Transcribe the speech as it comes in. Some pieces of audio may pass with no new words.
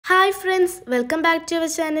Hi friends, welcome back to our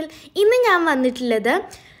channel. ഇന്ന് ഞാൻ വന്നിട്ടുള്ളത്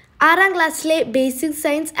 6ാം ക്ലാസ്സിലെ basic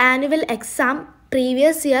science annual exam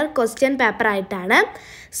previous year question paper ആയിട്ടാണ്.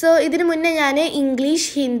 സോ ഇതിനു മുന്നേ ഞാൻ ഇംഗ്ലീഷ്,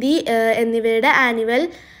 ഹിന്ദി എന്നിവയുടെ annual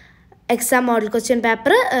exam model question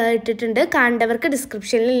paper ഇട്ടിട്ടുണ്ട്. കാണേണ്ടവർക്ക്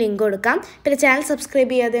ഡിസ്ക്രിപ്ഷനിൽ ലിങ്ക് കൊടുക്കാം. പിന്നെ ചാനൽ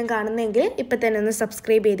സബ്സ്ക്രൈബ് ചെയ്യാതെ കാണുന്നെങ്കിൽ ഇപ്പോൾ തന്നെ ഒന്ന്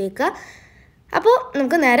സബ്സ്ക്രൈബ് ചെയ്തേക്കുക. അപ്പോൾ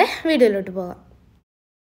നമുക്ക് നേരെ വീഡിയോയിലോട്ട് പോകാം.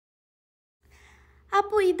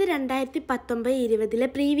 അപ്പോൾ ഇത് 2019-20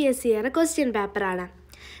 പ്രീവിയസ് ഇയർ ക്വസ്റ്റ്യൻ പേപ്പറാണ്.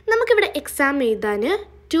 നമുക്കിവിടെ എക്സാം എഴുതാൻ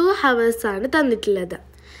 2 hours ആണ് തന്നിട്ടുള്ളത്.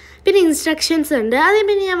 പിന്നെ ഇൻസ്ട്രക്ഷൻസ് ഉണ്ട്. അതേ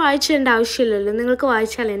പിന്നെ ഞാൻ വായിച്ചേണ്ട ആവശ്യമില്ലല്ലോ, നിങ്ങൾക്ക്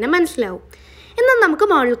വായിച്ചാൽ തന്നെ മനസ്സിലാവും. എന്നാൽ നമുക്ക്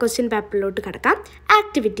മോഡൽ ക്വസ്റ്റ്യൻ പേപ്പറിലോട്ട് കിടക്കാം.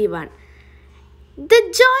 Activity 1. The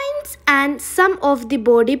joints and some of the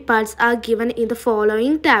body parts are given in the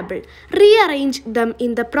following table. Rearrange them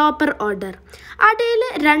in the proper order. അടയിൽ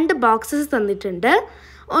 2 boxes തന്നിട്ടുണ്ട്.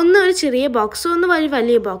 ഒന്ന് ഒരു ചെറിയ ബോക്സും ഒന്ന്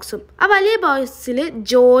വലിയ ബോക്സും. ആ വലിയ ബോക്സിൽ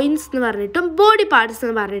ജോയിൻസ് എന്ന് പറഞ്ഞിട്ടും ബോഡി പാർട്സ്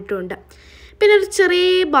എന്ന് പറഞ്ഞിട്ടുണ്ട്. പിന്നെ ഒരു ചെറിയ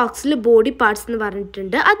ബോക്സിൽ ബോഡി പാർട്സ് എന്ന്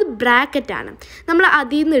പറഞ്ഞിട്ടുണ്ട്. അത് ബ്രാക്കറ്റാണ്. നമ്മൾ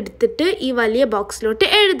അതിൽ നിന്ന് എടുത്തിട്ട് ഈ വലിയ ബോക്സിലോട്ട്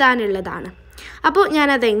എഴുതാനുള്ളതാണ്. അപ്പോൾ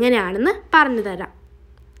ഞാനത് എങ്ങനെയാണെന്ന് പറഞ്ഞു തരാം.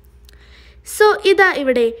 സോ ഇതാ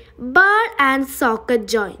ഇവിടെ ബാൾ ആൻഡ് സോക്കറ്റ്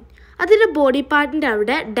ജോയിൻ. അതിൻ്റെ ബോഡി പാർട്ടിൻ്റെ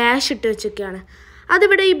അവിടെ ഡാഷ് ഇട്ട് വെച്ചൊക്കെയാണ്.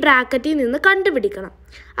 അതിവിടെ ഈ ബ്രാക്കറ്റിൽ നിന്ന് കണ്ടുപിടിക്കണം.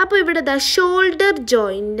 അപ്പോൾ ഇവിടെ ഷോൾഡർ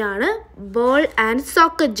ജോയിൻ്റ് ആണ് ബോൾ ആൻഡ്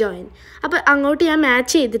സോക്കറ്റ് ജോയിൻ. അപ്പോൾ അങ്ങോട്ട് ഞാൻ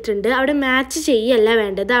മാച്ച് ചെയ്തിട്ടുണ്ട്. അവിടെ മാച്ച് ചെയ്യല്ല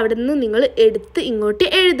വേണ്ടത്, അവിടെ നിന്ന് നിങ്ങൾ എടുത്ത് ഇങ്ങോട്ട്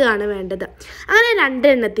എഴുതുകയാണ് വേണ്ടത്. അങ്ങനെ 2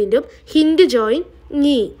 എണ്ണത്തിൻ്റെയും ഹിൻഡ് ജോയിൻ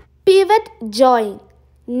നീ, pivot join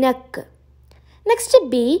neck. Next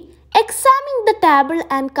B, examine the table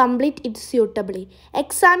and complete it suitably.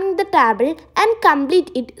 Examine the table and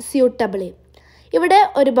complete it suitably. ഇവിടെ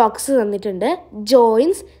ഒരു ബോക്സ് തന്നിട്ടുണ്ട്.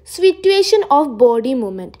 Joints, situation of body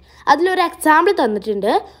movement. അതിലൊരു എക്സാമ്പിൾ തന്നിട്ടുണ്ട്.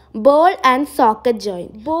 Ball and socket join.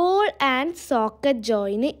 Ball and socket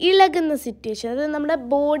join ഇളകുന്ന situation, അതായത് നമ്മുടെ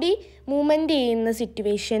body movement ചെയ്യുന്ന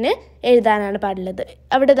സിറ്റുവേഷന് എഴുതാനാണ് പാടുള്ളത്.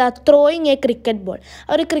 അവിടെ ത്രോയിങ് എ ക്രിക്കറ്റ് ബോൾ.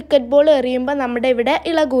 ഒരു ക്രിക്കറ്റ് ബോൾ എറിയുമ്പോൾ നമ്മുടെ ഇവിടെ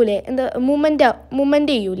ഇളകൂലേ, എന്താ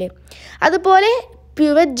മൂവ്മെൻറ്റ് ചെയ്യൂലേ. അതുപോലെ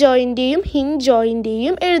പിവറ്റ് ജോയിൻ്റെയും ഹിഞ്ച്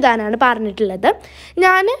ജോയിൻ്റെയും എഴുതാനാണ് പറഞ്ഞിട്ടുള്ളത്.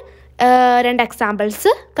 ഞാൻ 2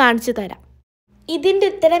 എക്സാമ്പിൾസ് കാണിച്ചു തരാം. ഇതിൻ്റെ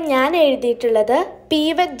ഉത്തരം ഞാൻ എഴുതിയിട്ടുള്ളത്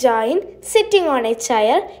pivot join sitting on A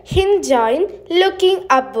chair, hinge join looking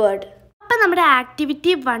upward. അപ്പോൾ നമ്മുടെ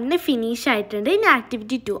ആക്ടിവിറ്റി 1 ഫിനിഷ് ആയിട്ടുണ്ട്. ഇനി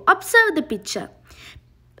ആക്ടിവിറ്റി 2, ഒബ്സർവ് ദ പിക്ചർ.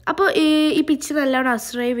 അപ്പോൾ ഈ പിക്ചർ നല്ലോണം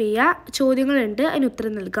ഒബ്സർവ് ചെയ്യുക. ചോദ്യങ്ങളുണ്ട്, അതിന്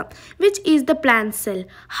ഉത്തരം നൽകാം. Which is the plan cell?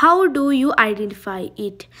 How do you identify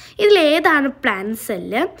it? ഇതിലേതാണ് പ്ലാൻ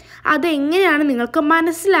സെല്ല്? അതെങ്ങനെയാണ് നിങ്ങൾക്ക്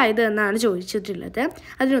മനസ്സിലായത് എന്നാണ് ചോദിച്ചിട്ടുള്ളത്.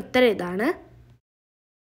 അതിന് ഉത്തരം ഇതാണ്.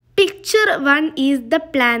 Picture 1 is the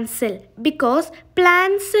plant cell because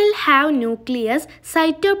plant cell have nucleus,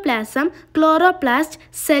 cytoplasm, chloroplast,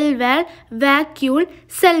 cell wall, vacuole,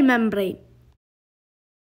 cell membrane.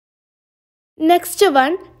 Next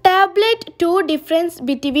one, tabulate 2 difference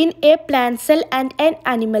between a plant cell and an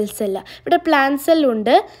animal cell. ഇവിടെ plant cell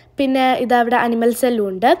ഉണ്ട്, പിന്നെ ഇതവിടെ animal സെല്ലും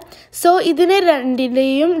ഉണ്ട്. So ഇതിനെ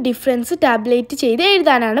രണ്ടിൻ്റെയും difference tabulate ചെയ്ത്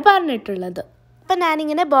എഴുതാനാണ് പറഞ്ഞിട്ടുള്ളത്. അപ്പോൾ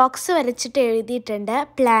ഞാനിങ്ങനെ ബോക്സ് വരച്ചിട്ട് എഴുതിയിട്ടുണ്ട്.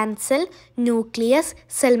 Plant cell, nucleus,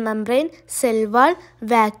 cell membrane, cell wall,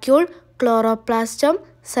 vacuole, ക്ലോറോപ്ലാസ്റ്റം,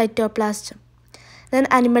 സൈറ്റോപ്ലാസ്റ്റം. Then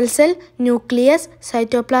animal cell, nucleus,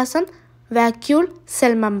 cytoplasm, vacuole,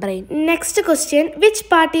 cell membrane. Next question, which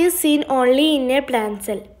part is seen only in a plant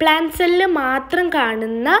cell? Plant cell മാത്രം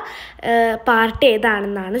കാണുന്ന part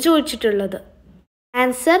ഏതാണെന്നാണ് ചോദിച്ചിട്ടുള്ളത്.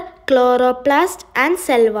 Answer chloroplast and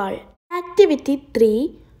cell wall. Activity 3,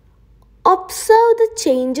 observe the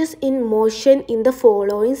changes in motion in the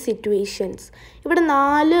following situations. ഇവിടെ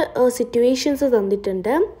 4 situations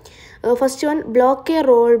തന്നിട്ടുണ്ട്. First one, block A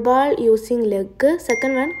role ball using leg.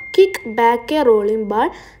 Second one, kick back A rolling ball.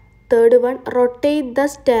 Third one, rotate the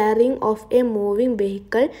steering of A moving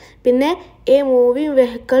vehicle. പിന്നെ A moving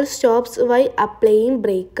vehicle stops Y applying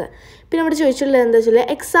break. പിന്നെ ഇവിടെ ചോദിച്ചിട്ടുള്ളത് എന്താ വെച്ചാൽ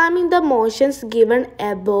examine the motions given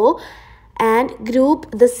above and group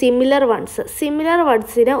the similar once. Similar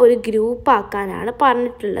വൺസിനെ ഒരു group ആക്കാനാണ്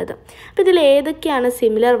പറഞ്ഞിട്ടുള്ളത്. അപ്പോൾ ഇതിൽ ഏതൊക്കെയാണ്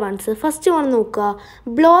സിമിലർ വൺസ്? ഫസ്റ്റ് വൺ നോക്കുക,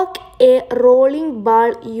 block A rolling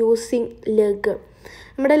ball using leg.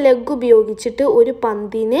 നമ്മുടെ ലെഗ് ഉപയോഗിച്ചിട്ട് ഒരു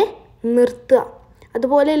പന്തിനെ നിർത്തുക.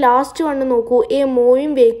 അതുപോലെ ലാസ്റ്റ് വണ്ണ് നോക്കൂ, A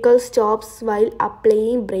moving vehicle stops while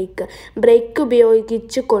applying break. Break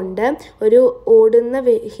ഉപയോഗിച്ചു കൊണ്ട് ഒരു ഓടുന്ന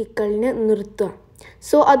വെഹിക്കിളിനെ നിർത്തുക.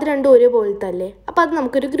 സോ അത് രണ്ടും ഒരുപോലത്തെ അല്ലേ, അപ്പോൾ അത്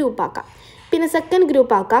നമുക്കൊരു ഗ്രൂപ്പ് ആക്കാം. പിന്നെ സെക്കൻഡ്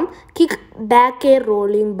ഗ്രൂപ്പ് ആക്കാം, kick back A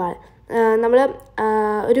rolling ball. നമ്മൾ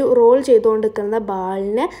ഒരു റോൾ ചെയ്തുകൊണ്ടിരിക്കുന്ന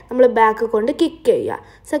ബാളിനെ നമ്മൾ ബാക്ക് കൊണ്ട് കിക്ക് ചെയ്യുക.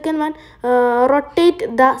 Second one, rotate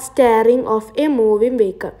the steering of A moving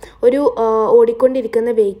vehicle. ഒരു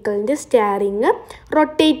ഓടിക്കൊണ്ടിരിക്കുന്ന വെഹിക്കിളിൻ്റെ സ്റ്റിയറിങ്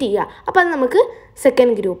റൊട്ടേറ്റ് ചെയ്യുക. അപ്പോൾ അത് നമുക്ക്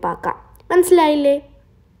സെക്കൻഡ് ഗ്രൂപ്പ് ആക്കാം. മനസ്സിലായില്ലേ?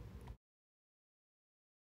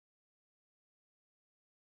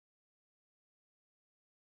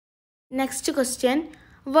 Next question.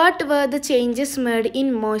 What were the changes made in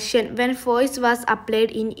motion when force was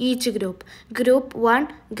applied in each group? Group 1,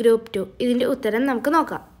 Group 2. ഇതിൻ്റെ ഉത്തരം നമുക്ക്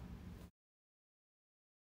നോക്കാം.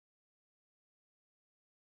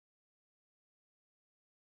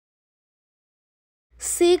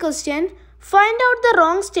 C question. Find out the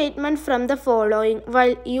wrong statement from the following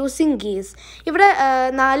while using gears. ഇവിടെ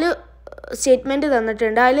 4 statement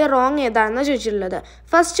തന്നിട്ടുണ്ട്. അതിൽ wrong ഏതാണെന്ന് ചോദിച്ചിട്ടുള്ളത്.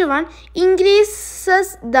 First one,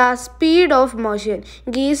 increases the speed of motion.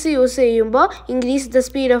 Geese use ചെയ്യുമ്പോൾ increase the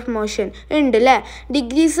speed of motion ഉണ്ട് അല്ലേ.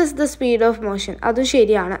 Decreases the speed of motion, അതും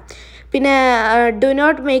ശരിയാണ്. പിന്നെ do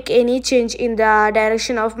not make any change in the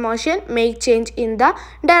direction of motion, make change in the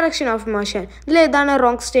direction of motion. ഇതിലേതാണ്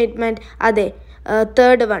wrong statement? അതെ,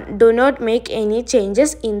 third one, do not make any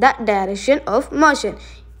changes in the direction of motion.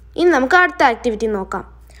 ഇനി നമുക്ക് അടുത്ത activity നോക്കാം.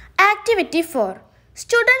 Activity 4.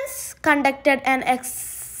 Students conducted an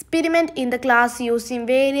experiment in the class using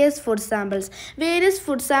various food samples. Various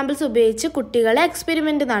food samples ഉപയോഗിച്ച് കുട്ടികളെ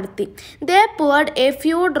experiment നടത്തി. They poured a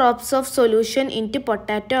few drops of solution into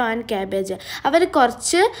potato and cabbage. അവർ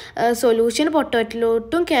കുറച്ച് solution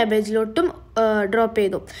പൊട്ടാറ്റോയിലോട്ടും ക്യാബേജിലോട്ടും drop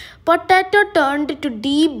ചെയ്തു. Potato turned to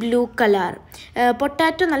deep blue colour.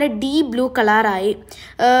 Potato നല്ല deep blue കളറായി.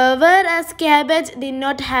 Where as cabbage did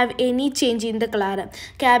not have any change in the colour.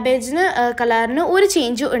 ക്യാബേജിന് കളറിന് ഒരു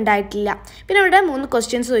ചേഞ്ചും ഉണ്ടായിട്ടില്ല. പിന്നെ ഇവിടെ 3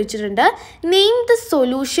 questions ചോദിച്ചിട്ടുണ്ട്. Name the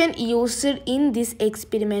solution used in this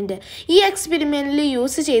experiment. ഈ എക്സ്പെരിമെൻറ്റിൽ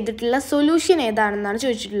യൂസ് ചെയ്തിട്ടുള്ള സൊല്യൂഷൻ ഏതാണെന്നാണ്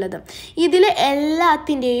ചോദിച്ചിട്ടുള്ളത്. ഇതിൽ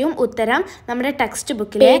എല്ലാത്തിൻ്റെയും ഉത്തരം നമ്മുടെ ടെക്സ്റ്റ്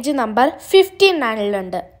ബുക്കിൽ പേജ് നമ്പർ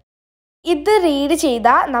 59 ഇത് റീഡ്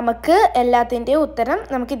ചെയ്താൽ നമുക്ക് എല്ലാത്തിൻ്റെയും ഉത്തരം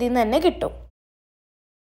നമുക്ക് ഇതിൽ നിന്ന് തന്നെ കിട്ടും.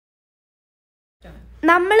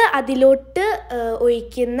 നമ്മൾ അതിലോട്ട്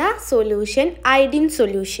ഒഴിക്കുന്ന സൊല്യൂഷൻ അയഡിൻ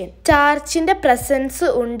സൊല്യൂഷൻ. സ്റ്റാർച്ചിൻ്റെ പ്രസൻസ്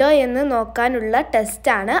ഉണ്ടോ എന്ന് നോക്കാനുള്ള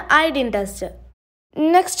ടെസ്റ്റാണ് അയഡിൻ ടെസ്റ്റ്.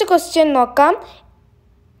 നെക്സ്റ്റ് ക്വസ്റ്റ്യൻ നോക്കാം.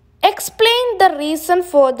 Explain the reason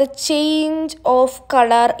for the change of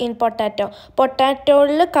colour in potato.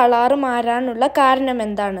 പൊട്ടാറ്റോയിൽ colour മാറാനുള്ള കാരണം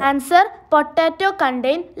എന്താണ്? Answer, potato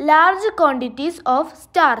contain large quantities of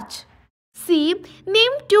starch. C.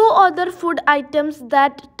 Name 2 other food items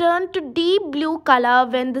that turn to deep blue color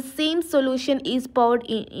when the same solution is poured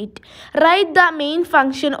in it. Write the main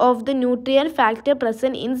function of the nutrient factor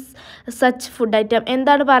present in such food item.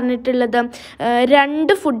 എന്താണ് പറഞ്ഞിട്ടുള്ളത്?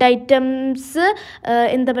 2 food items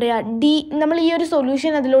എന്താ പറയുക, നമ്മൾ ഈ ഒരു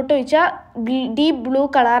solution അതിലോട്ട് ഒഴിച്ചാൽ deep blue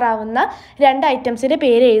കളറാവുന്ന 2 ഐറ്റംസിൻ്റെ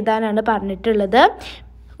പേര് എഴുതാനാണ് പറഞ്ഞിട്ടുള്ളത്.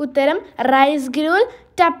 ഉത്തരം റൈസ് ഗ്രൂൾ,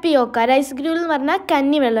 ടപ്പിയോക്ക. റൈസ് ഗ്രൂൾ എന്ന് പറഞ്ഞാൽ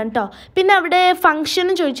കഞ്ഞിവെള്ളം കേട്ടോ. പിന്നെ അവിടെ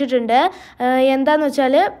ഫങ്ഷനും ചോദിച്ചിട്ടുണ്ട്. എന്താണെന്ന്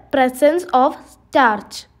വെച്ചാൽ പ്രസൻസ് ഓഫ്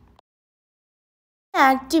സ്റ്റാർച്ച്.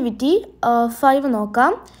 ആക്ടിവിറ്റി 5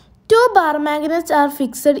 നോക്കാം. 2 bar magnets are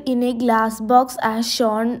fixed in a glass box as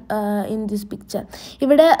shown in this picture.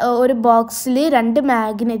 ഇവിടെ ഒരു ബോക്സിൽ 2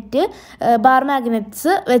 ബാർ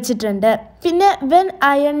മാഗ്നറ്റ്സ് വെച്ചിട്ടുണ്ട്. പിന്നെ when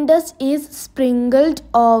iron dust is sprinkled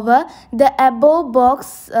over the above box,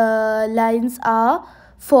 lines are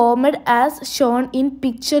formed as shown in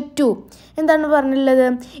picture 2. എന്താണ് പറഞ്ഞിട്ടുള്ളത്?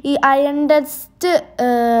 ഈ iron dust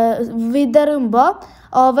വിതറുമ്പോൾ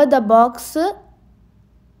over the box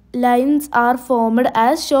lines are formed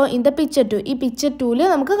as shown in the picture 2. ഈ picture 2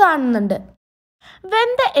 നമുക്ക് കാണുന്നുണ്ട്. When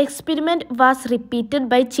the experiment was repeated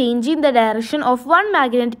by changing the direction of one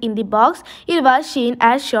magnet in the box, it was seen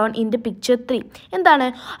as shown in the picture 3. എന്താണ്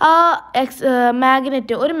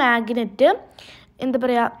ഒരു magnet എന്താ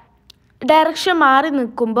പറയുക, direction മാറി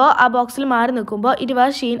നിൽക്കുമ്പോൾ, ആ ബോക്സിൽ മാറി നിൽക്കുമ്പോൾ it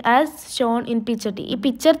was Sheen as shown in picture 2. ഈ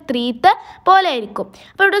പിക്ചർ 3 പോലെ ആയിരിക്കും.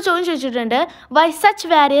 അപ്പോൾ ഇവിടെ ചോദിച്ചിട്ടുണ്ട് Y such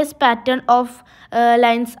various pattern of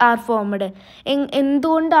lines are formed.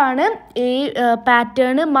 എന്തുകൊണ്ടാണ് ഈ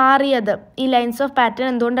പാറ്റേൺ മാറിയത്, ഈ ലൈൻസ് ഓഫ് പാറ്റേൺ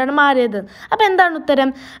എന്തുകൊണ്ടാണ് മാറിയത്? അപ്പോൾ എന്താണ്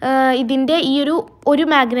ഉത്തരം? ഇതിൻ്റെ ഈ ഒരു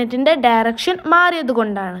മാഗ്നറ്റിൻ്റെ ഡയറക്ഷൻ മാറിയത്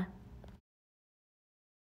കൊണ്ടാണ്.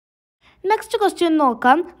 Next question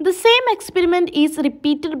നോക്കാം. The same experiment is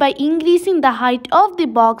repeated by increasing the height of the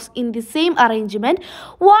box in the same arrangement.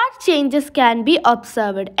 What changes can be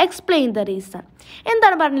observed? Explain the reason.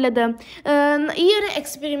 എന്താണ് പറഞ്ഞുള്ളത്? ഈ ഒരു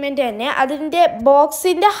എക്സ്പെരിമെൻ്റ് തന്നെ അതിൻ്റെ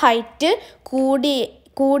ബോക്സിൻ്റെ ഹൈറ്റ്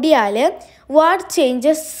കൂടിയാൽ what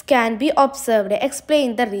changes can be observed, explain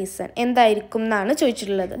the reason. എന്തായിരിക്കും എന്നാണ്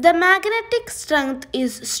ചോദിച്ചിട്ടുള്ളത്. The magnetic strength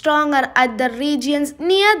is stronger at the regions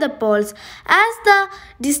near the Paul's as the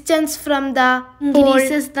distance from the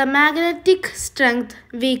Paul's the magnetic strength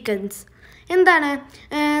weakens. എന്താണ്,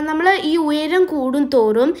 നമ്മൾ ഈ ഉയരം കൂടും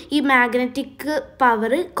തോറും ഈ മാഗ്നറ്റിക്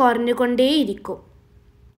പവർ കുറഞ്ഞുകൊണ്ടേയിരിക്കും.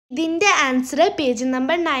 ഇതിൻ്റെ ആൻസർ പേജ്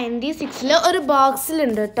നമ്പർ 96 ഒരു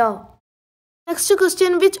ബോക്സിലുണ്ട് കേട്ടോ. Next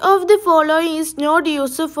question, which of the following is not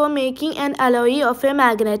used for making an alloy of A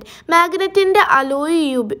magnet. മാഗ്നറ്റിൻ്റെ alloy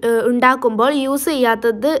ഉണ്ടാക്കുമ്പോൾ യൂസ്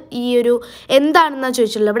ചെയ്യാത്തത് ഈ ഒരു എന്താണെന്നാണ്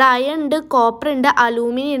ചോദിച്ചിട്ടുള്ളത്. ഇവിടെ അയൺ ഉണ്ട്, കോപ്പർ ഉണ്ട്,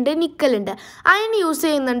 അലൂമിനിയം ഉണ്ട്, നിക്കൽ ഉണ്ട്. അയൺ യൂസ്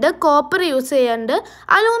ചെയ്യുന്നുണ്ട്, കോപ്പർ യൂസ് ചെയ്യാറുണ്ട്,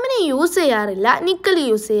 അലൂമിനിയം യൂസ് ചെയ്യാറില്ല, നിക്കൽ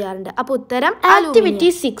യൂസ് ചെയ്യാറുണ്ട്. അപ്പോൾ ഉത്തരം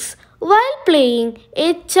activity 6. While playing, a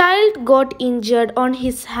child got injured on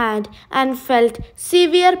his hand and felt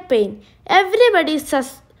severe pain.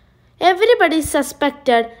 Everybody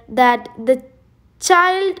suspected that the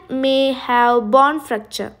child may have bone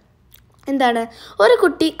fracture. എന്താണ്, ഒരു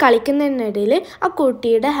കുട്ടി കളിക്കുന്നതിനിടയിൽ ആ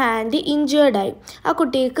കുട്ടിയുടെ ഹാൻഡ് ഇഞ്ചേർഡായി. ആ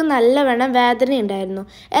കുട്ടിക്ക് നല്ലവണ്ണം വേദന ഉണ്ടായിരുന്നു.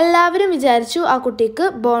 എല്ലാവരും വിചാരിച്ചു ആ കുട്ടിക്ക്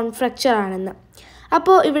ബോൺ ഫ്രാക്ചർ ആണെന്ന്.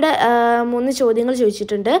 അപ്പോൾ ഇവിടെ 3 ചോദ്യങ്ങൾ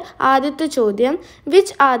ചോദിച്ചിട്ടുണ്ട്. ആദ്യത്തെ ചോദ്യം,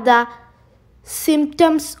 which are the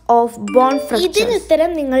symptoms of bone fracture. ഇതിനുത്തരം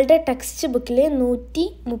നിങ്ങളുടെ ടെക്സ്റ്റ് ബുക്കിൽ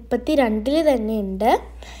 132 തന്നെ ഉണ്ട്.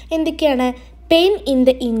 എന്തൊക്കെയാണ്? Pain in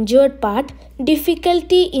the injured part,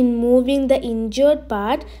 difficulty in moving the injured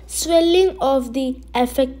part, swelling of the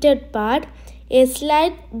affected part, A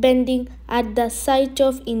slight bending at the site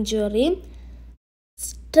of injury,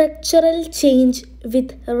 structural change with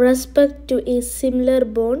respect to a similar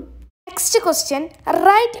bone. Next question,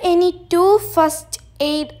 write any 2 first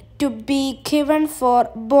aid to be given for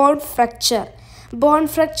bone fracture. Bone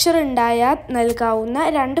fracture ഉണ്ടായാൽ നൽകാവുന്ന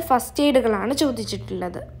 2 first എയ്ഡുകളാണ്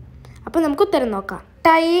ചോദിച്ചിട്ടുള്ളത്. അപ്പോൾ നമുക്ക് ഉത്തരം നോക്കാം.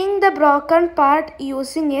 Tying the broken part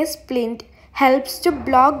using A splint helps to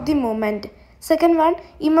block the movement. Second one,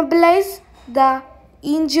 immobilise the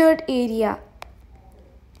injured area.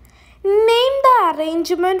 Name the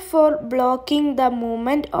arrangement for blocking the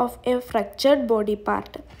movement of a fractured body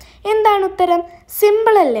part. എന്താണ് ഉത്തരം?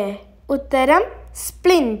 Simple അല്ലേ? ഉത്തരം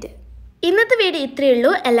splint. ഇന്നത്തെ video ഇത്രയേ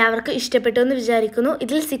ഉള്ളൂ. എല്ലാവർക്കും ഇഷ്ടപ്പെട്ടു എന്ന് വിചാരിക്കുന്നു.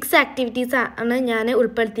 ഇതിൽ 6 ആക്ടിവിറ്റീസ് ആണ് ഞാൻ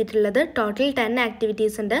ഉൾപ്പെടുത്തിയിട്ടുള്ളത്. ടോട്ടൽ 10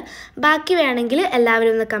 ആക്ടിവിറ്റീസ് ഉണ്ട്. ബാക്കി വേണമെങ്കിൽ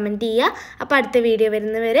എല്ലാവരും ഒന്ന് കമൻറ്റ് ചെയ്യുക. അപ്പോൾ അടുത്ത വീഡിയോ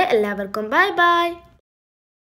വരുന്നവരെ എല്ലാവർക്കും ബൈ ബൈ.